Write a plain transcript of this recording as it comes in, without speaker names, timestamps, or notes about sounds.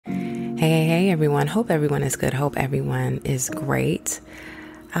Hey, everyone. Hope everyone is good. Hope everyone is great.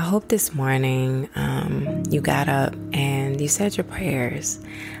 I hope this morning you got up and you said your prayers.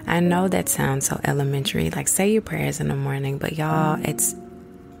 I know that sounds so elementary, like say your prayers in the morning, but y'all, it's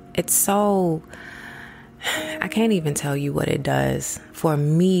so, I can't even tell you what it does for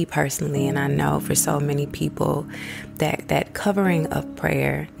me personally, and I know for so many people that covering of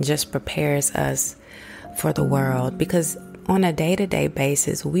prayer just prepares us for the world, because on a day-to-day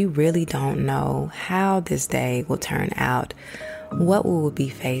basis, we really don't know how this day will turn out, what we will be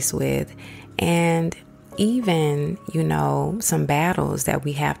faced with, and even, some battles that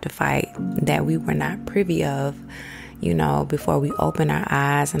we have to fight that we were not privy of, before we open our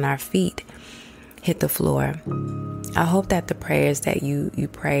eyes and our feet hit the floor. I hope that the prayers that you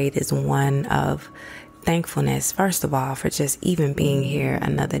prayed is one of thankfulness, first of all, for just even being here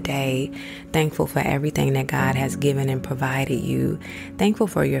another day. Thankful for everything that God has given and provided you. Thankful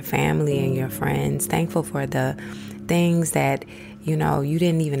for your family and your friends. Thankful for the things that, you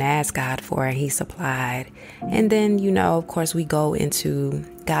didn't even ask God for and He supplied. And then, of course, we go into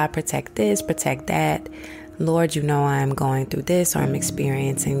God, protect this, protect that. Lord, I'm going through this, or I'm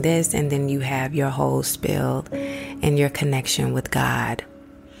experiencing this. And then you have your whole spill and your connection with God.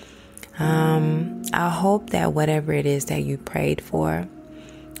 I hope that whatever it is that you prayed for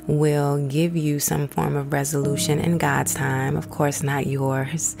will give you some form of resolution in God's time. Of course, not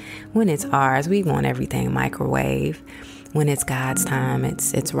yours. When it's ours, we want everything microwave. When it's God's time,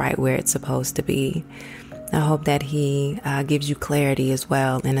 it's right where it's supposed to be. I hope that He gives you clarity as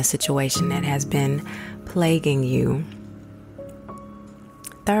well in a situation that has been plaguing you.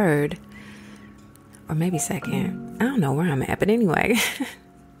 Third, or maybe second, I don't know where I'm at, but anyway.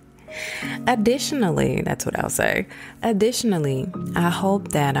 Additionally, that's what I'll say. Additionally, I hope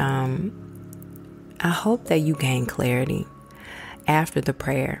that you gain clarity after the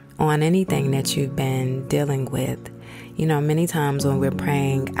prayer on anything that you've been dealing with. Many times when we're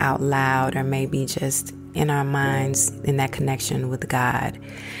praying out loud, or maybe just in our minds in that connection with God,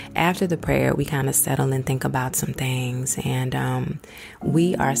 after the prayer, we kind of settle and think about some things, and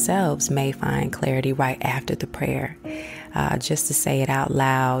we ourselves may find clarity right after the prayer. Just to say it out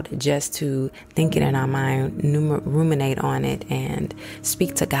loud, just to think it in our mind, ruminate on it, and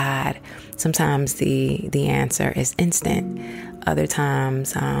speak to God. Sometimes the answer is instant. Other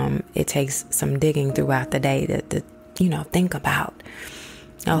times it takes some digging throughout the day to think about.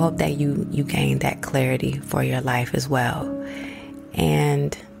 I hope that you gain that clarity for your life as well.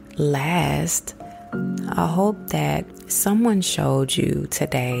 And last, I hope that someone showed you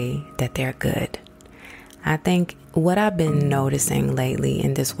today that they're good. I think what I've been noticing lately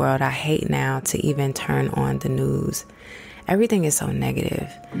in this world, I hate now to even turn on the news. Everything is so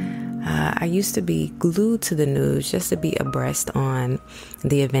negative. I used to be glued to the news just to be abreast on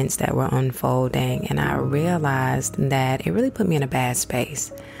the events that were unfolding, and I realized that it really put me in a bad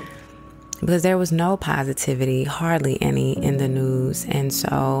space because there was no positivity, hardly any, in the news. And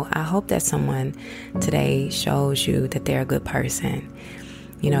so I hope that someone today shows you that they're a good person.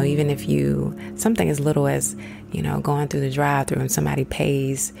 Even if something as little as, going through the drive-thru and somebody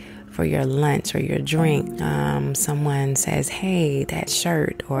pays for your lunch or your drink. Someone says, hey, that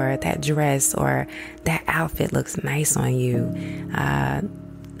shirt or that dress or that outfit looks nice on you.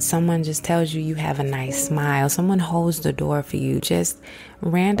 Someone just tells you have a nice smile. Someone holds the door for you. Just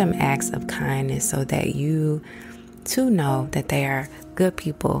random acts of kindness so that you too know that there are good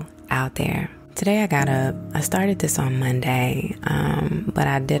people out there. Today I got up. I started this on Monday, but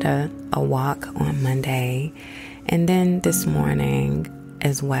I did a walk on Monday. And then this morning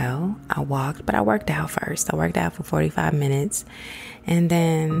as well, I walked, but I worked out first. I worked out for 45 minutes. And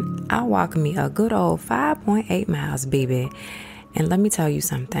then I walked me a good old 5.8 miles, baby. And let me tell you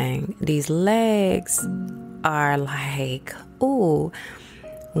something. These legs are like, ooh.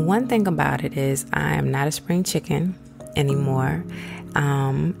 One thing about it is I am not a spring chicken anymore.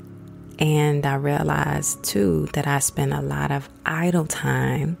 And I realized, too, that I spend a lot of idle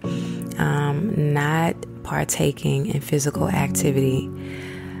time not partaking in physical activity.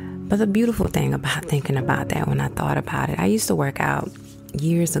 But the beautiful thing about thinking about that, when I thought about it, I used to work out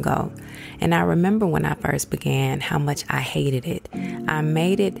years ago. And I remember when I first began how much I hated it. I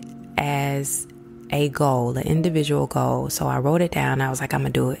made it as a goal, an individual goal. So I wrote it down. I was like, I'm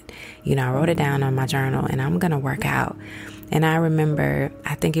going to do it. I wrote it down on my journal and I'm going to work out. And I remember,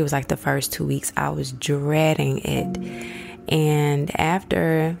 I think it was like the first 2 weeks, I was dreading it. And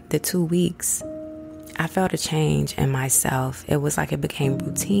after the 2 weeks, I felt a change in myself. It was like it became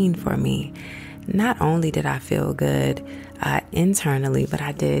routine for me. Not only did I feel good, internally, but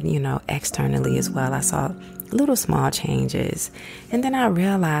I did, externally as well. I saw little small changes. And then I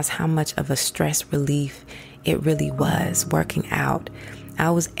realized how much of a stress relief it really was working out. I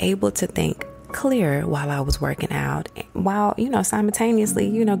was able to think clear while I was working out, while,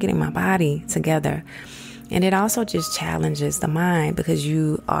 simultaneously, getting my body together. And it also just challenges the mind because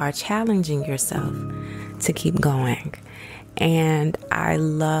you are challenging yourself to keep going. And I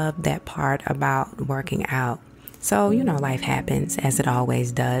love that part about working out. So, life happens as it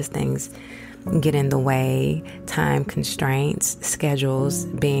always does. Things get in the way, time constraints, schedules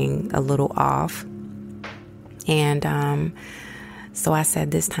being a little off. And so I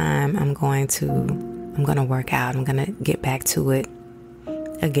said this time I'm going to work out. I'm going to get back to it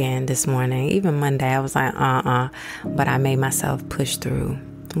again this morning. Even Monday, I was like, but I made myself push through.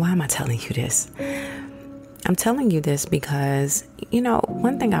 Why am I telling you this? I'm telling you this because,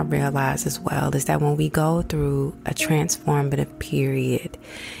 one thing I realized as well is that when we go through a transformative period,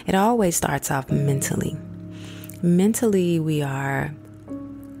 it always starts off mentally. Mentally, we are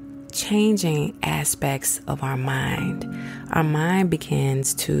changing aspects of our mind. Our mind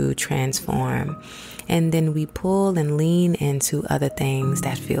begins to transform, and then we pull and lean into other things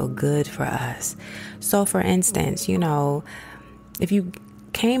that feel good for us. So, for instance, if you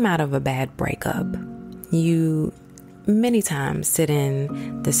came out of a bad breakup, you many times sit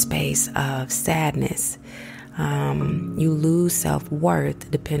in the space of sadness. You lose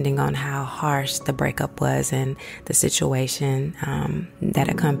self-worth depending on how harsh the breakup was and the situation that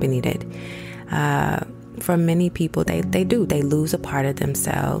accompanied it. For many people, they lose a part of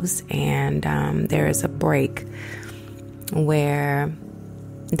themselves, and there is a break where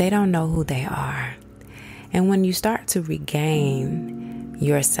they don't know who they are. And when you start to regain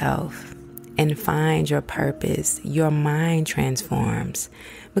yourself and find your purpose, your mind transforms,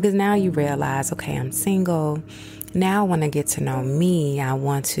 because now you realize, okay, I'm single. Now I want to get to know me. I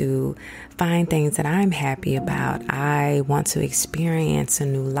want to find things that I'm happy about. I want to experience a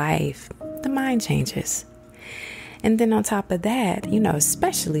new life. The mind changes. And then on top of that,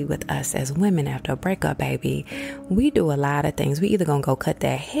 especially with us as women after a breakup, baby, we do a lot of things. We either gonna go cut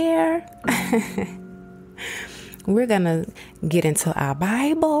that hair. We're gonna get into our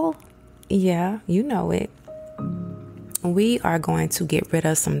Bible. Yeah, you know it. We are going to get rid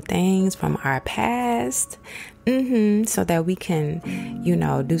of some things from our past, so that we can,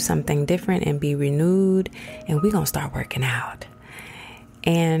 do something different and be renewed. And we're going to start working out.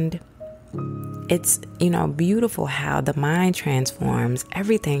 And it's, beautiful how the mind transforms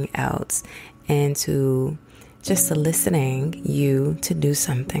everything else into just soliciting you to do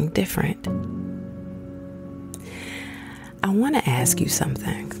something different. I want to ask you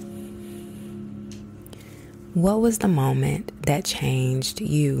something. What was the moment that changed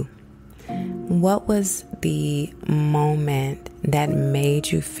you? What was the moment that made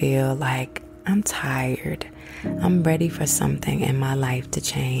you feel like, I'm tired, I'm ready for something in my life to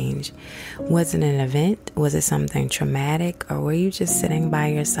change? Was it an event? Was it something traumatic? Or were you just sitting by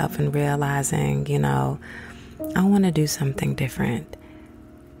yourself and realizing, I want to do something different?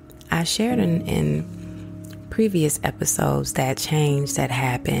 I shared in previous episodes that change that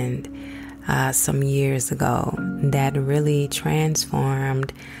happened some years ago that really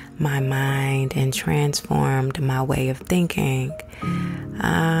transformed my mind and transformed my way of thinking.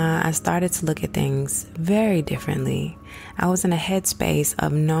 I started to look at things very differently. I was in a headspace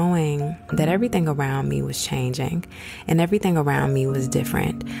of knowing that everything around me was changing and everything around me was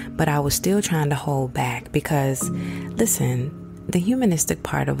different, but I was still trying to hold back because, listen, the humanistic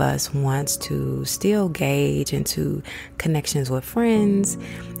part of us wants to still gauge into connections with friends,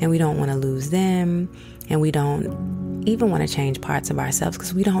 and we don't want to lose them, and we don't even want to change parts of ourselves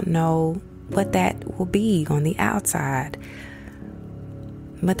because we don't know what that will be on the outside.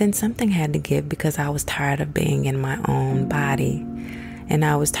 But then something had to give because I was tired of being in my own body, and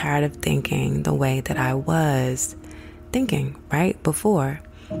I was tired of thinking the way that I was thinking right before.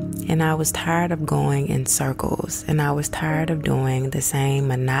 And I was tired of going in circles, and I was tired of doing the same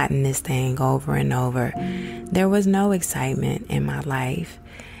monotonous thing over and over. There was no excitement in my life.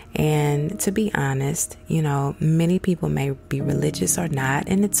 And to be honest, many people may be religious or not,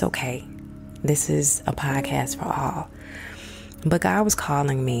 and it's okay. This is a podcast for all. But God was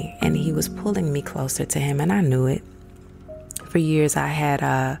calling me, and He was pulling me closer to Him, and I knew it. For years I had,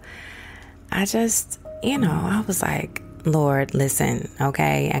 I was like, Lord, listen,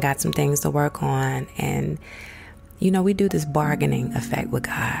 okay, I got some things to work on. And, we do this bargaining effect with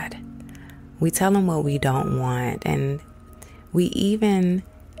God. We tell Him what we don't want. And we even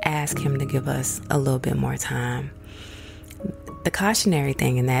ask Him to give us a little bit more time. the cautionary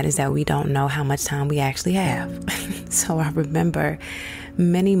thing in that is that we don't know how much time we actually have. So I remember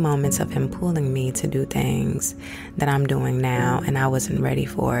many moments of him pulling me to do things that I'm doing now, and I wasn't ready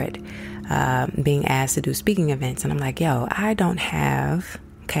for it. Being asked to do speaking events, and I'm like, yo, I don't have,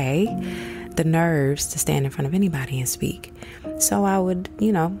 the nerves to stand in front of anybody and speak. So I would,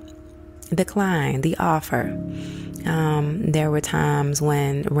 decline the offer. There were times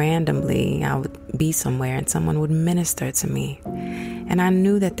when randomly I would be somewhere and someone would minister to me, and I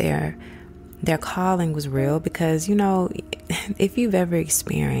knew that their calling was real because, if you've ever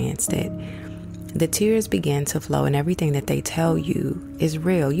experienced it, the tears begin to flow and everything that they tell you is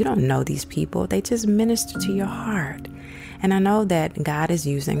real. You don't know these people. They just minister to your heart. And I know that God is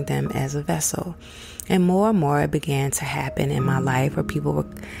using them as a vessel. And more it began to happen in my life where people were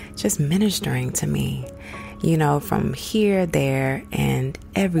just ministering to me, from here, there, and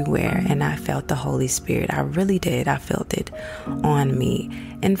everywhere. And I felt the Holy Spirit. I really did. I felt it on me.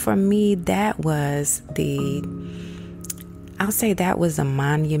 And for me, that was a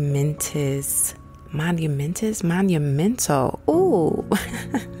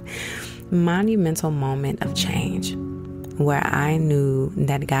monumental moment of change, where I knew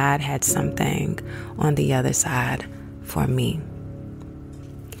that God had something on the other side for me.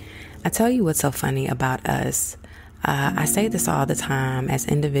 I tell you what's so funny about us. I say this all the time. As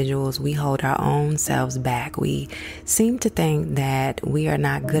individuals, we hold our own selves back. We seem to think that we are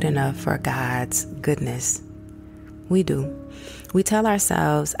not good enough for God's goodness. We do. We tell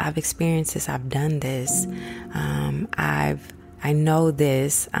ourselves, I've experienced this, I've done this, I know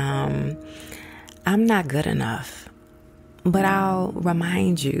this, I'm not good enough. But I'll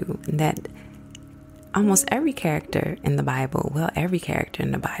remind you that almost every character in the Bible,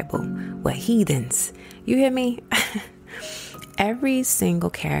 were heathens. You hear me? Every single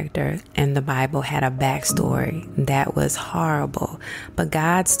character in the Bible had a backstory that was horrible, but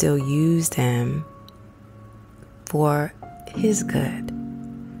God still used them for His good.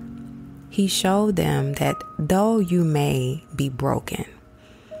 He showed them that though you may be broken,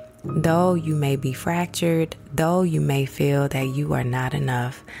 though you may be fractured, though you may feel that you are not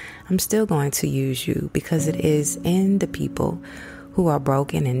enough, I'm still going to use you, because it is in the people who are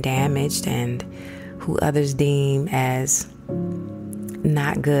broken and damaged and who others deem as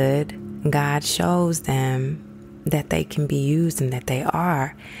not good, God shows them that they can be used and that they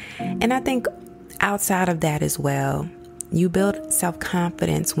are. And I think outside of that as well, you build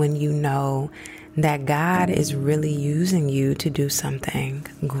self-confidence when you know that God is really using you to do something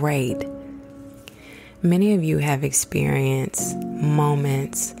great. Many of you have experienced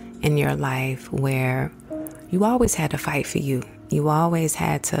moments in your life where you always had to fight for you. You always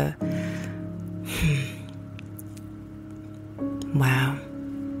had to... Wow.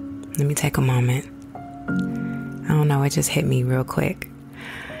 Let me take a moment. I don't know, it just hit me real quick.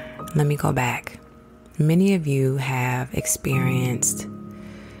 Let me go back. Many of you have experienced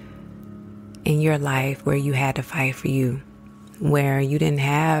in your life where you had to fight for you, where you didn't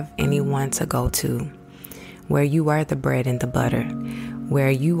have anyone to go to, where you were the bread and the butter, where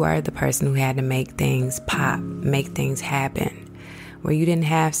you were the person who had to make things pop, make things happen, where you didn't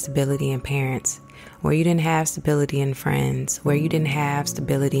have stability in parents, where you didn't have stability in friends, where you didn't have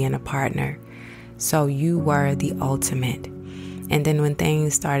stability in a partner. So you were the ultimate. And then when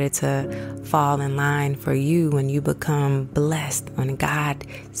things started to fall in line for you, when you become blessed, when God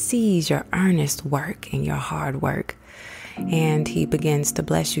sees your earnest work and your hard work, and He begins to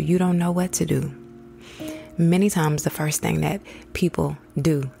bless you, you don't know what to do. Many times the first thing that people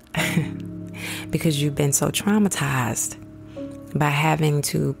do, because you've been so traumatized by having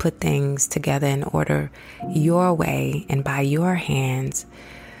to put things together in order your way and by your hands,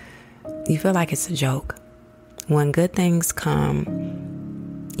 you feel like it's a joke. When good things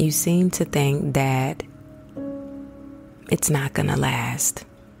come, you seem to think that it's not going to last.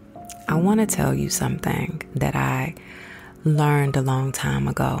 I want to tell you something that I learned a long time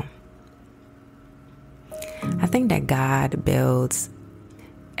ago. I think that God builds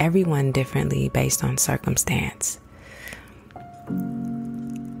everyone differently based on circumstance.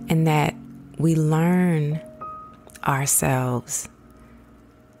 And that we learn ourselves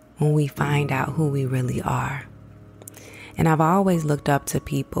when we find out who we really are. And I've always looked up to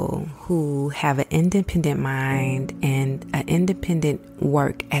people who have an independent mind and an independent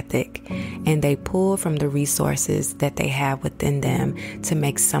work ethic, and they pull from the resources that they have within them to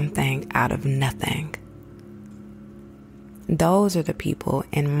make something out of nothing. Those are the people,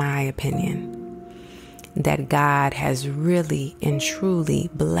 in my opinion, that God has really and truly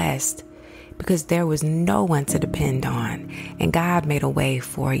blessed, because there was no one to depend on, and God made a way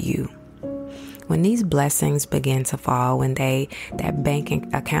for you. When these blessings begin to fall, when that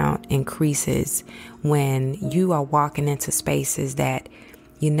banking account increases, when you are walking into spaces that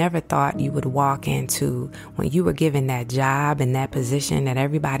you never thought you would walk into, when you were given that job and that position that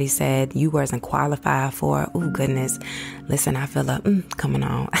everybody said you wasn't qualified for. Oh, goodness. Listen, I feel coming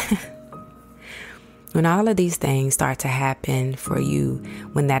on. When all of these things start to happen for you,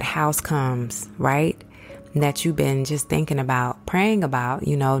 when that house comes, right? That you've been just thinking about, praying about,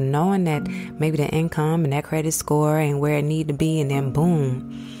 knowing that maybe the income and that credit score ain't where it need to be. And then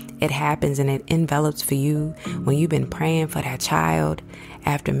boom, it happens and it envelops for you when you've been praying for that child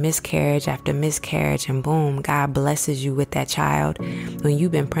after miscarriage, and boom, God blesses you with that child. When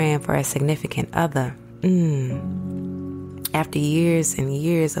you've been praying for a significant other, after years and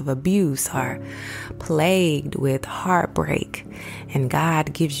years of abuse or plagued with heartbreak, and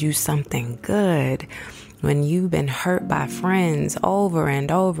God gives you something good. When you've been hurt by friends over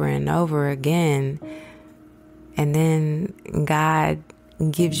and over and over again, and then God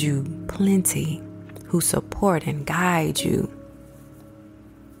gives you plenty who support and guide you.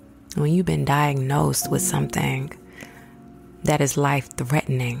 When you've been diagnosed with something that is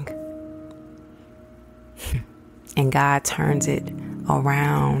life-threatening, and God turns it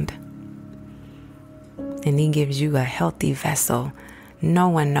around, and He gives you a healthy vessel. No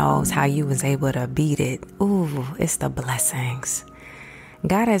one knows how you was able to beat it. Ooh, it's the blessings.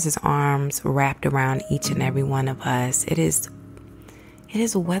 God has His arms wrapped around each and every one of us. It is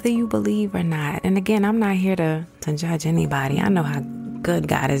whether you believe or not. And again, I'm not here to judge anybody. I know how good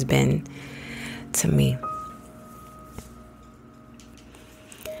God has been to me.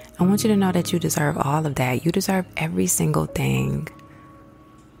 I want you to know that you deserve all of that. You deserve every single thing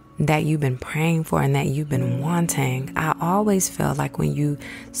that you've been praying for and that you've been wanting. I always feel like when you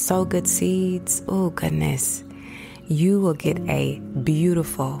sow good seeds, oh goodness, you will get a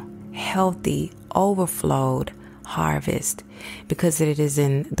beautiful, healthy, overflowed harvest, because it is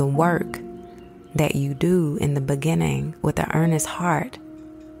in the work that you do in the beginning with an earnest heart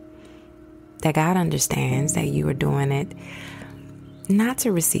that God understands that you are doing it not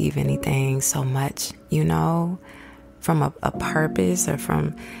to receive anything so much, from a purpose or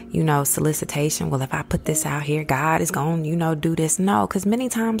from, solicitation. Well, if I put this out here, God is going to, do this. No, because many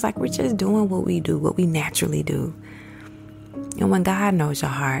times, we're just doing what we do, what we naturally do. And when God knows your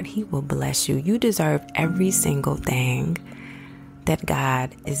heart, He will bless you. You deserve every single thing that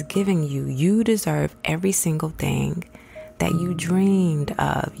God is giving you. You deserve every single thing that you dreamed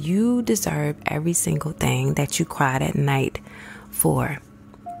of. You deserve every single thing that you cried at night for.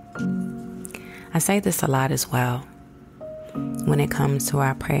 I say this a lot as well when it comes to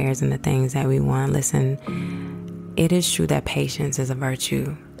our prayers and the things that we want. Listen, it is true that patience is a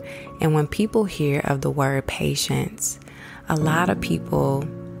virtue. And when people hear of the word patience, a lot of people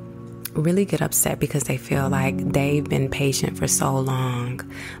really get upset because they feel like they've been patient for so long.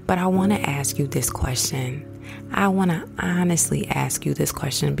 But I want to ask you this question. I want to honestly ask you this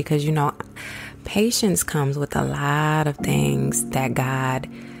question because, patience comes with a lot of things that God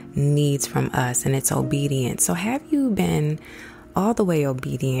needs from us, and it's obedience. So have you been all the way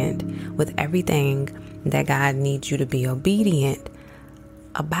obedient with everything that God needs you to be obedient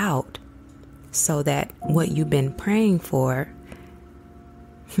about, so that what you've been praying for,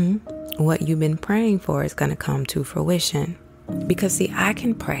 is going to come to fruition? Because see, I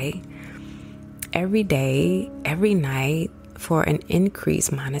can pray every day, every night for an increase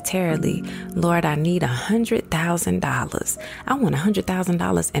monetarily. Lord, I need $100,000. I want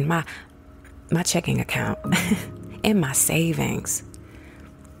 $100,000 in my checking account, in my savings.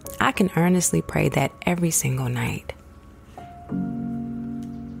 I can earnestly pray that every single night.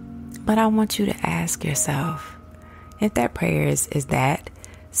 But I want you to ask yourself, if that prayer is that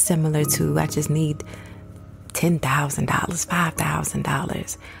similar to, I just need $10,000,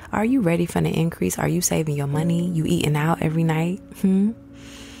 $5,000. Are you ready for the increase? Are you saving your money? You eating out every night?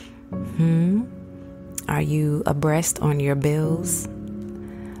 Are you abreast on your bills?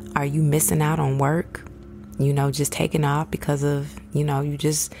 Are you missing out on work? Just taking off because of, you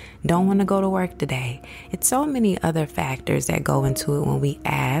just don't want to go to work today. It's so many other factors that go into it when we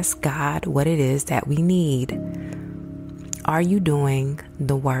ask God what it is that we need. Are you doing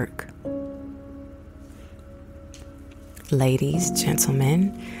the work? Ladies,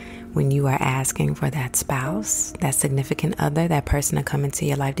 gentlemen, when you are asking for that spouse, that significant other, that person to come into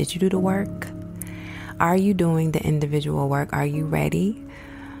your life, did you do the work? Are you doing the individual work? Are you ready?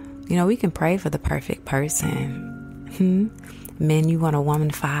 We can pray for the perfect person. Men, you want a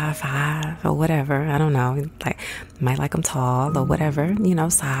woman 5'5" or whatever. I don't know. Might like them tall or whatever,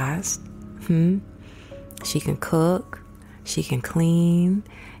 size. She can cook. She can clean.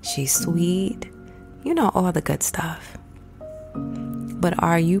 She's sweet. You know, all the good stuff. But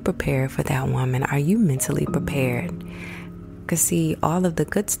are you prepared for that woman? Are you mentally prepared? Because see, all of the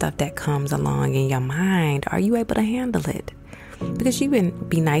good stuff that comes along in your mind, are you able to handle it? Because she can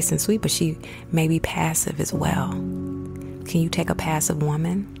be nice and sweet, but she may be passive as well. Can you take a passive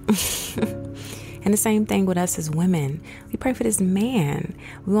woman? And the same thing with us as women. We pray for this man.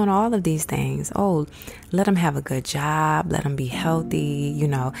 We want all of these things. Oh, let him have a good job. Let him be healthy. You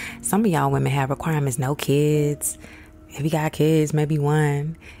know, some of y'all women have requirements. No kids. If you got kids, maybe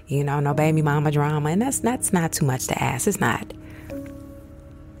one. You know, no baby mama drama. And that's not too much to ask. It's not.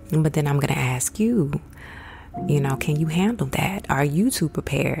 But then I'm going to ask you, you know, can you handle that? Are you too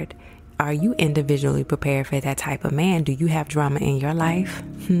prepared? Are you individually prepared for that type of man? Do you have drama in your life?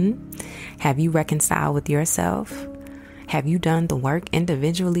 Have you reconciled with yourself? Have you done the work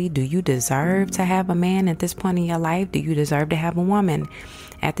individually? Do you deserve to have a man at this point in your life? Do you deserve to have a woman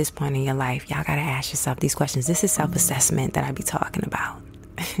at this point in your life? Y'all got to ask yourself these questions. This is self-assessment that I be talking about.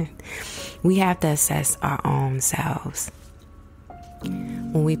 We have to assess our own selves.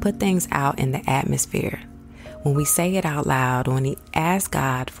 When we put things out in the atmosphere, when we say it out loud, when we ask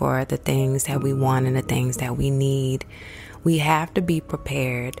God for the things that we want and the things that we need, we have to be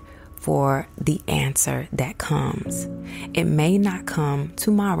prepared for the answer that comes. It may not come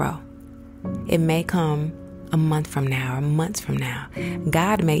tomorrow. It may come a month from now or months from now.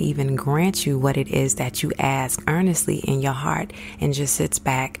 God may even grant you what it is that you ask earnestly in your heart and just sits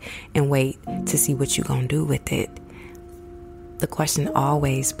back and wait to see what you're going to do with it. The question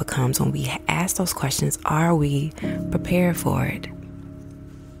always becomes, when we ask those questions, are we prepared for it?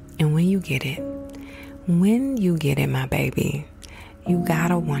 And when you get it, my baby, you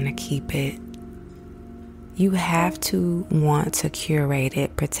gotta want to keep it. You have to want to curate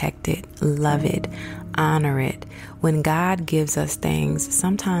it, protect it, love it, honor it. When God gives us things,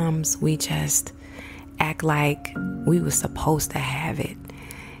 sometimes we just act like we were supposed to have it.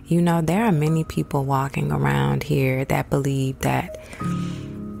 You know, there are many people walking around here that believe that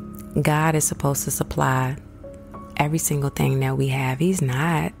God is supposed to supply every single thing that we have. He's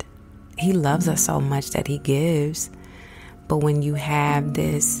not. He loves us so much that he gives. But when you have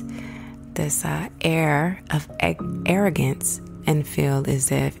this air of arrogance and feel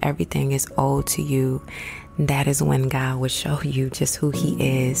as if everything is owed to you, that is when God will show you just who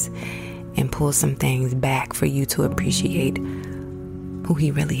he is and pull some things back for you to appreciate who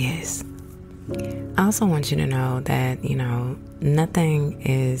he really is. I also want you to know that, you know, nothing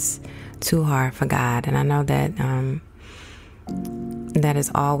is too hard for God. And I know that that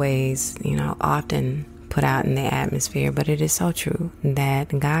is always, you know, often put out in the atmosphere, but it is so true that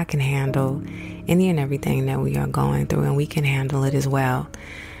God can handle any and everything that we are going through, and we can handle it as well.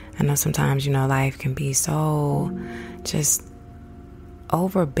 I know sometimes, you know, life can be so just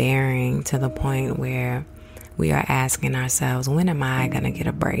overbearing to the point where we are asking ourselves, when am I going to get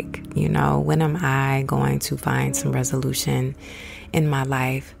a break? You know, when am I going to find some resolution in my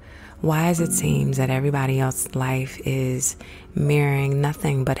life? Why does it seem that everybody else's life is mirroring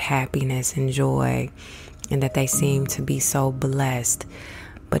nothing but happiness and joy, and that they seem to be so blessed?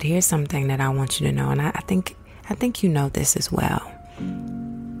 But here's something that I want you to know, and I think you know this as well.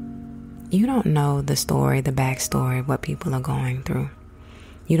 You don't know the story, the backstory of what people are going through.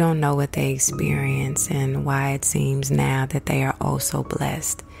 You don't know what they experience and why it seems now that they are oh so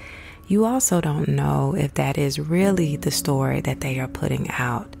blessed. You also don't know if that is really the story that they are putting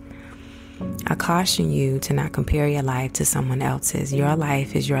out. I caution you to not compare your life to someone else's. Your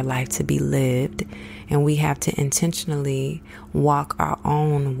life is your life to be lived, and we have to intentionally walk our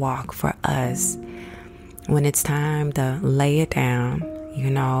own walk for us. When it's time to lay it down, you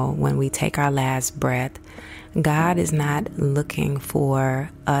know, when we take our last breath, God is not looking for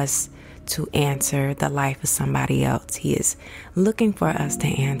us to answer the life of somebody else. He is looking for us to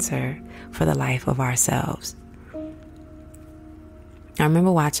answer for the life of ourselves. I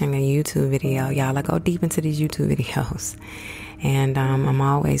remember watching a YouTube video. Y'all, I go deep into these YouTube videos. And I'm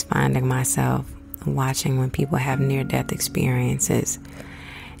always finding myself watching when people have near-death experiences.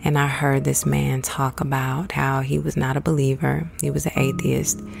 And I heard this man talk about how he was not a believer. He was an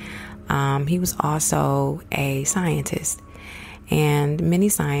atheist. He was also a scientist. And many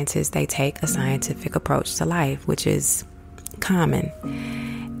scientists, they take a scientific approach to life, which is common.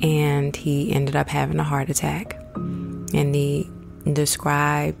 And he ended up having a heart attack. And he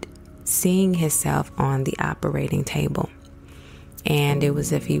described seeing himself on the operating table. And it was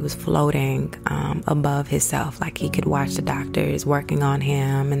as if he was floating above himself, like he could watch the doctors working on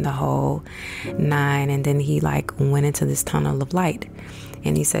him and the whole nine. And then he like went into this tunnel of light.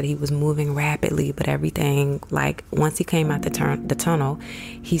 And he said he was moving rapidly, but everything, like once he came out the tunnel,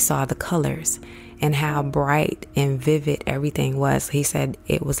 he saw the colors and how bright and vivid everything was. He said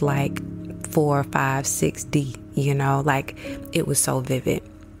it was like 4, 5, 6D, like it was so vivid.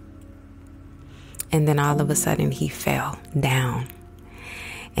 And then all of a sudden he fell down.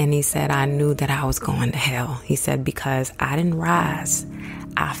 And he said, I knew that I was going to hell. He said, because I didn't rise,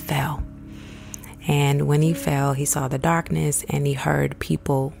 I fell. And when he fell, he saw the darkness and he heard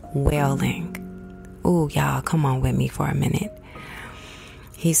people wailing. Ooh, y'all, come on with me for a minute.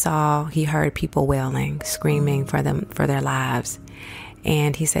 He heard people wailing, screaming for their lives.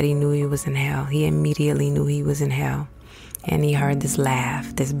 And he said he knew he was in hell. He immediately knew he was in hell. And he heard this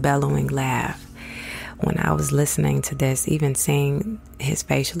laugh, this bellowing laugh. When I was listening to this, even seeing his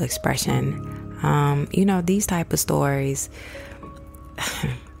facial expression, these type of stories,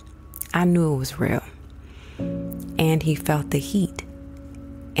 I knew it was real. And he felt the heat.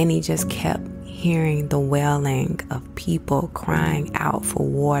 And he just kept hearing the wailing of people crying out for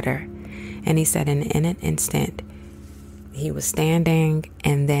water. And he said in an instant, he was standing,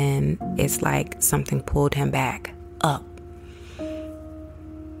 and then it's like something pulled him back up.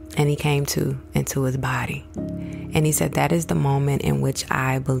 And he came into his body. And he said, that is the moment in which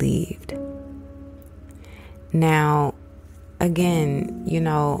I believed. Now, again,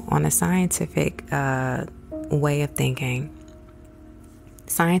 on a scientific way of thinking,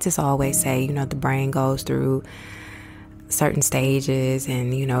 scientists always say, the brain goes through certain stages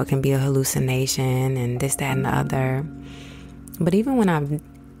and, it can be a hallucination and this, that, and the other. But even when I've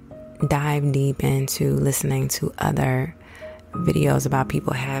dived deep into listening to other videos about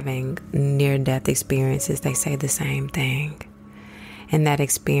people having near-death experiences, they say the same thing. And that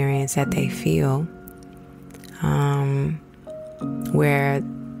experience that they feel, where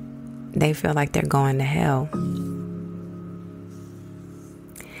they feel like they're going to hell.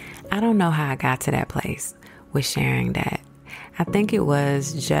 I don't know how I got to that place with sharing that. I think it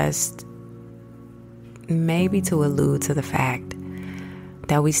was just maybe to allude to the fact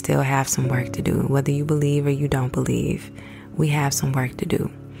that we still have some work to do. Whether you believe or you don't believe, we have some work to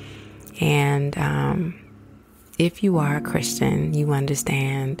do. And if you are a Christian, you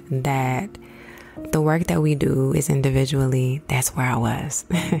understand that the work that we do is individually. That's where I was.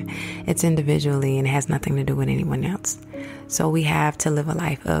 It's individually and it has nothing to do with anyone else. So we have to live a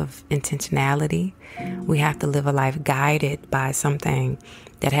life of intentionality. We have to live a life guided by something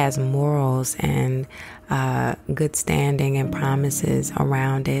that has morals and good standing and promises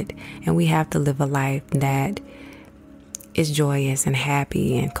around it. And we have to live a life that is joyous and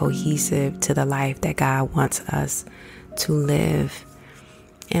happy and cohesive to the life that God wants us to live.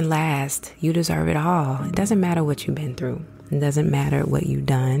 And last, you deserve it all. It doesn't matter what you've been through. It doesn't matter what you've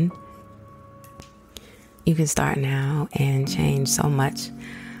done. You can start now and change so much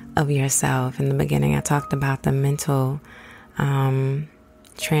of yourself. In the beginning, I talked about the mental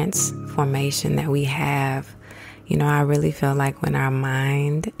transformation that we have. I really feel like when our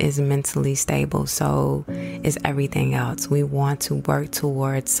mind is mentally stable, so is everything else. We want to work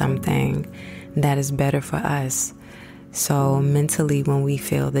towards something that is better for us. So mentally, when we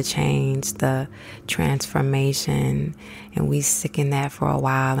feel the change, the transformation, and we stick in that for a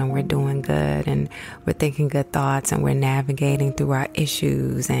while and we're doing good and we're thinking good thoughts and we're navigating through our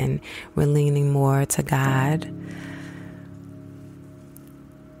issues and we're leaning more to God,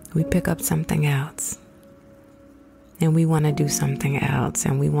 we pick up something else. And we want to do something else,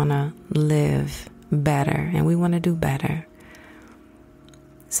 and we want to live better, and we want to do better.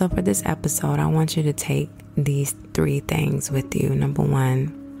 So for this episode, I want you to take these 3 things with you. Number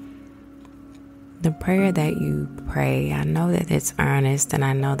 1, the prayer that you pray, I know that it's earnest, and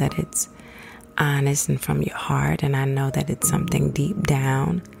I know that it's honest and from your heart, and I know that it's something deep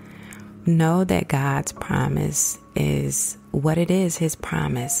down. Know that God's promise is what it is, His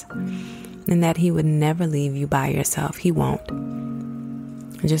promise. And that He would never leave you by yourself. He won't.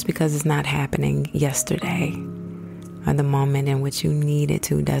 Just because it's not happening yesterday or the moment in which you need it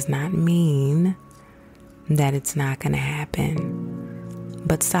to does not mean that it's not going to happen.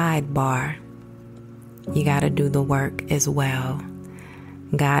 But sidebar, you got to do the work as well.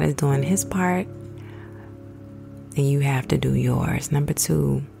 God is doing His part and you have to do yours. Number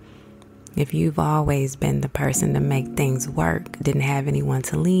 2, if you've always been the person to make things work, didn't have anyone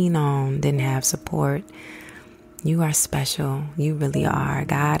to lean on, didn't have support, you are special. You really are,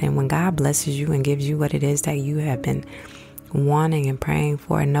 God. And when God blesses you and gives you what it is that you have been wanting and praying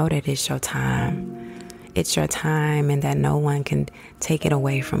for, know that it's your time. It's your time, and that no one can take it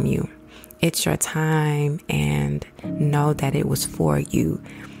away from you. It's your time, and know that it was for you.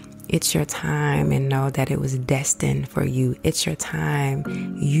 It's your time, and know that it was destined for you. It's your time.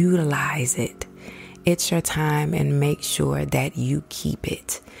 Utilize it. It's your time, and make sure that you keep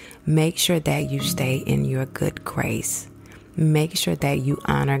it. Make sure that you stay in your good grace. Make sure that you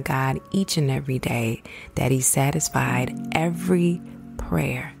honor God each and every day, that He satisfied every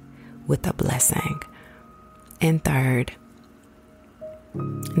prayer with a blessing. And third,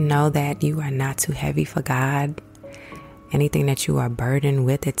 know that you are not too heavy for God. Anything that you are burdened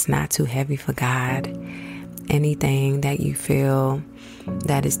with, it's not too heavy for God. Anything that you feel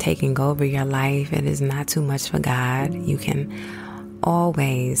that is taking over your life, it is not too much for God. You can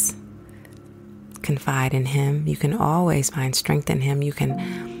always confide in Him. You can always find strength in Him. You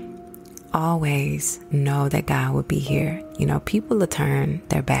can always know that God will be here. You know, people will turn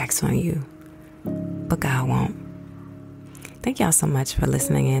their backs on you, but God won't. Thank y'all so much for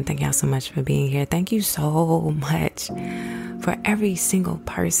listening in. Thank y'all so much for being here. Thank you so much for every single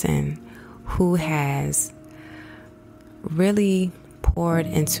person who has really poured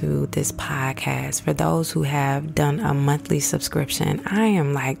into this podcast. For those who have done a monthly subscription, I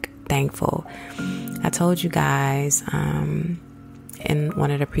am thankful. I told you guys in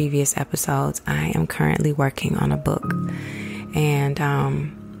one of the previous episodes, I am currently working on a book, and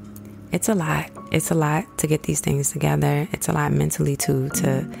it's a lot. It's a lot to get these things together. It's a lot mentally too,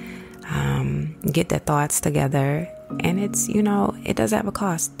 to get the thoughts together. And it's, it does have a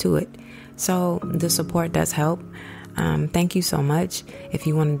cost to it. So the support does help. Thank you so much. If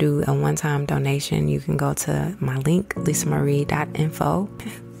you want to do a one-time donation, you can go to my link, lisamarie.info.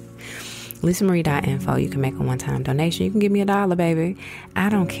 lisamarie.info. You can make a one-time donation. You can give me $1, baby. I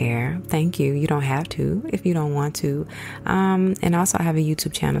don't care. Thank you. You don't have to if you don't want to. And also I have a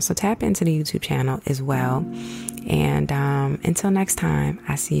YouTube channel, so tap into the YouTube channel as well. And until next time,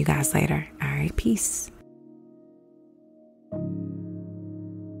 I see you guys later. All right, peace.